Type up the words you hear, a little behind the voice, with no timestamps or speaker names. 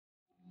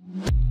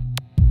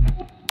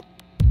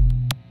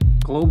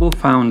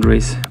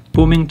GlobalFoundries,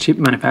 booming chip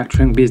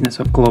manufacturing business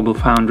of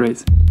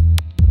GlobalFoundries.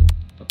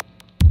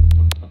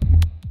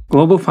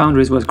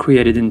 GlobalFoundries was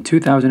created in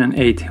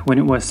 2008 when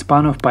it was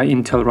spun off by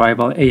Intel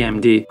rival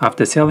AMD.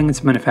 After selling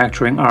its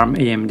manufacturing arm,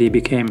 AMD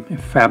became a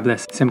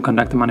fabless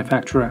semiconductor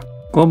manufacturer.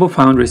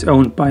 GlobalFoundries,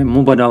 owned by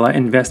Mubadala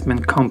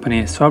investment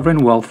company Sovereign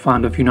Wealth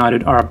Fund of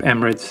United Arab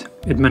Emirates.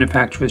 It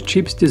manufactures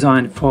chips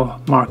designed for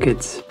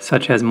markets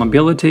such as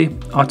mobility,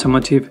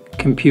 automotive,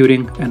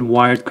 computing, and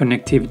wired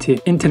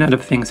connectivity, Internet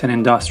of Things, and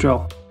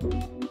industrial.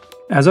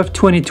 As of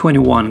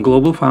 2021,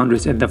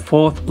 GlobalFoundries is the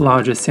fourth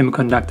largest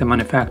semiconductor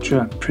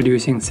manufacturer,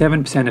 producing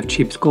 7% of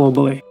chips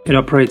globally. It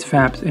operates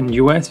fabs in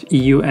US,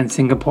 EU, and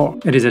Singapore.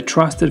 It is a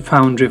trusted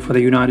foundry for the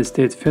United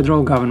States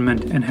federal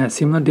government and has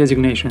similar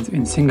designations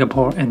in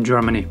Singapore and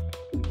Germany.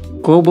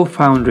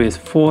 GlobalFoundries is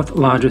fourth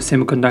largest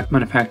semiconductor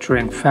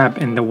manufacturing fab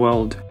in the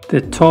world. The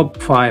top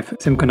 5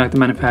 semiconductor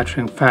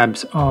manufacturing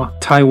fabs are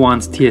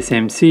Taiwan's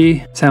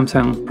TSMC,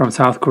 Samsung from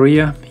South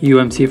Korea,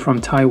 UMC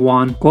from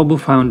Taiwan,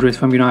 GlobalFoundries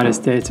from United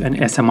States, and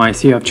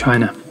SMIC of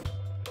China.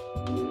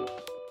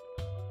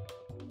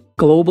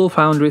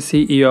 GlobalFoundries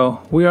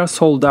CEO: we are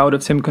sold out of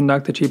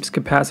semiconductor chips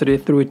capacity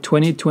through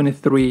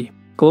 2023.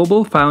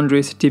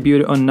 GlobalFoundries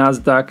debuted on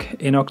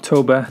Nasdaq in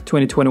October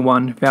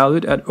 2021,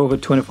 valued at over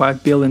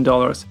 $25 billion.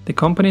 The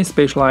company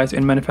specializes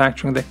in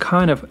manufacturing the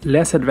kind of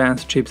less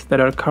advanced chips that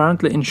are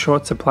currently in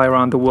short supply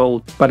around the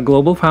world. But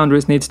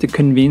GlobalFoundries needs to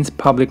convince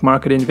public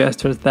market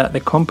investors that the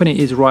company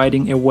is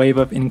riding a wave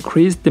of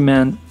increased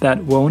demand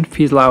that won't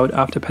fizzle out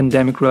after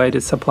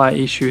pandemic-related supply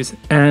issues,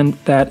 and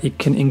that it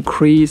can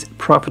increase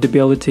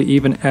profitability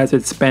even as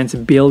it spends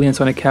billions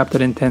on a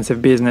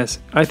capital-intensive business.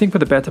 I think for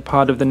the better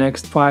part of the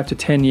next 5 to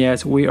 10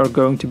 years, we are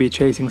going to be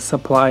chasing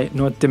supply,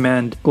 not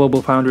demand,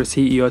 GlobalFoundries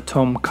CEO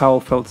Tom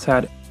Kaufeld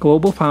said.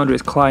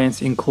 GlobalFoundries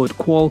clients include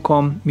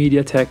Qualcomm,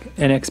 MediaTek,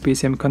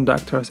 NXP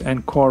Semiconductors,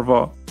 and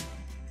Qorvo.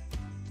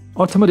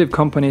 Automotive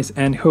companies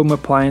and home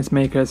appliance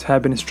makers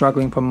have been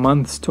struggling for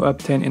months to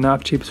obtain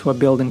enough chips for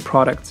building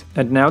products,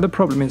 and now the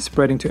problem is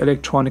spreading to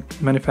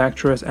electronic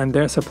manufacturers and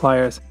their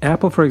suppliers.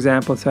 Apple, for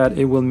example, said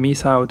it will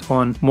miss out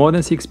on more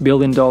than $6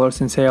 billion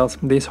in sales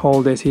this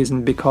holiday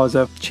season because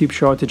of chip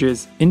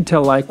shortages.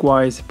 Intel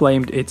likewise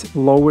blamed its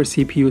lower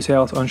CPU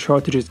sales on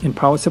shortages in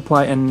power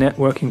supply and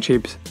networking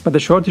chips. But the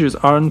shortages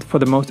aren't for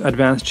the most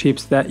advanced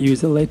chips that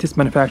use the latest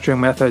manufacturing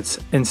methods.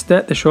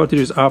 Instead, the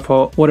shortages are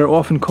for what are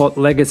often called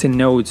legacy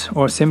nodes,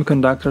 or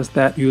semiconductors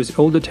that use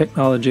older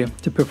technology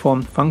to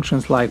perform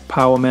functions like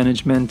power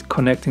management,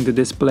 connecting to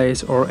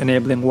displays, or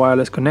enabling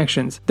wireless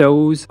connections.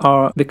 Those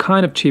are the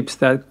kind of chips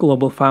that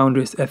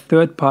GlobalFoundries, a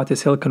third-party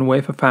silicon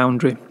wafer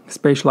foundry,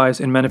 specializes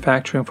in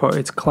manufacturing for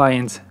its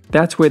clients.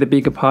 That's where the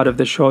bigger part of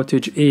the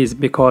shortage is,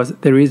 because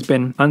there has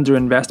been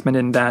underinvestment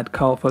in that,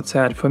 Kaufeld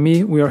said. For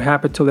me, we are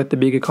happy to let the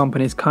bigger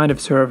companies kind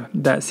of serve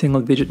that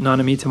single-digit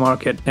nanometer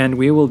market, and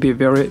we will be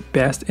very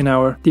best in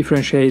our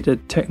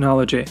differentiated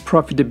technology.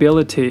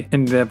 Profitability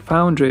in the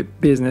foundry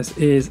business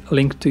is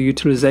linked to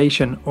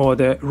utilization, or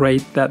the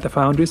rate that the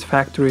foundry's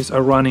factories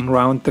are running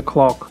round the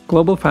clock.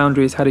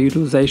 GlobalFoundries had a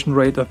utilization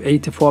rate of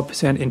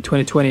 84% in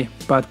 2020,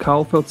 but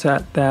Kaufeld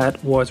said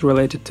that was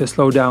related to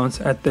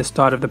slowdowns at the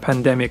start of the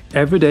pandemic.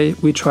 Every day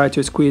we try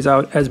to squeeze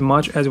out as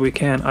much as we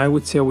can. I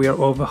would say we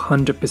are over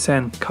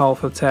 100%,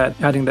 Kaufeld said,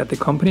 adding that the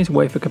company's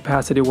wafer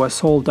capacity was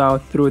sold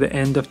out through the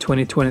end of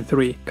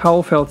 2023.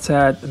 Kaufeld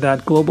said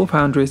that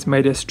GlobalFoundries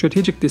made a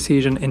strategic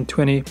decision in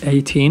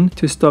 2018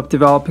 to stop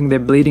developing the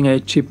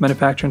bleeding-edge chip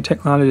manufacturing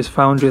technologies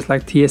foundries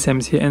like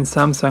TSMC and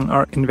Samsung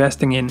are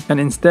investing in, and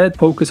instead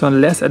focus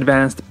on less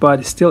advanced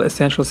but still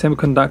essential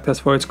semiconductors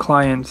for its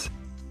clients.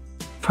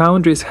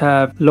 Foundries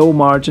have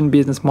low-margin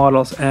business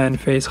models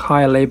and face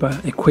high labor,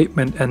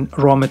 equipment, and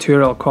raw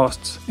material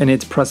costs. In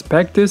its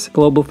prospectus,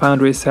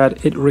 GlobalFoundries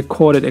said it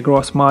recorded a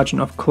gross margin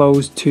of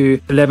close to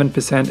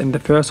 11% in the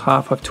first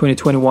half of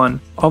 2021.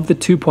 Of the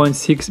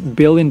 $2.6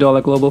 billion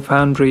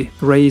GlobalFoundries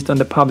raised on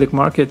the public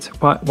markets,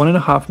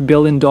 $1.5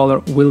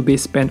 billion will be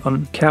spent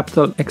on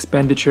capital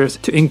expenditures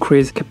to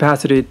increase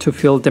capacity to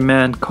fill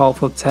demand,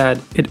 Kaufeld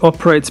said. It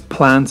operates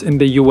plants in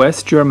the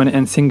US, Germany,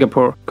 and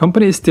Singapore.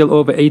 Company is still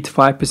over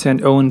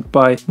 85% owned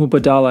by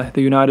Mubadala,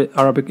 the United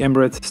Arab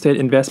Emirates state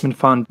investment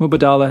fund.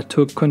 Mubadala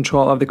took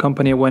control of the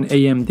company when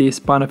AMD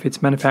spun off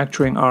its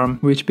manufacturing arm,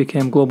 which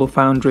became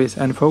GlobalFoundries,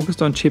 and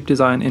focused on chip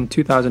design in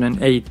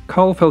 2008.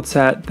 Kaufeld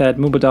said that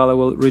Mubadala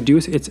will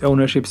reduce its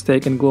ownership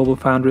stake in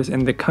GlobalFoundries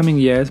in the coming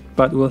years,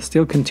 but will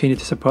still continue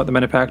to support the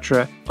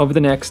manufacturer. Over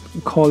the next,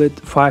 call it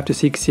 5 to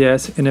 6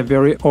 years, in a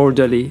very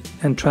orderly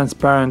and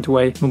transparent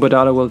way,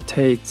 Mubadala will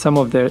take some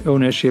of their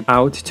ownership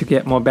out to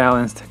get more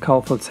balanced,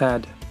 Kaufeld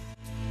said.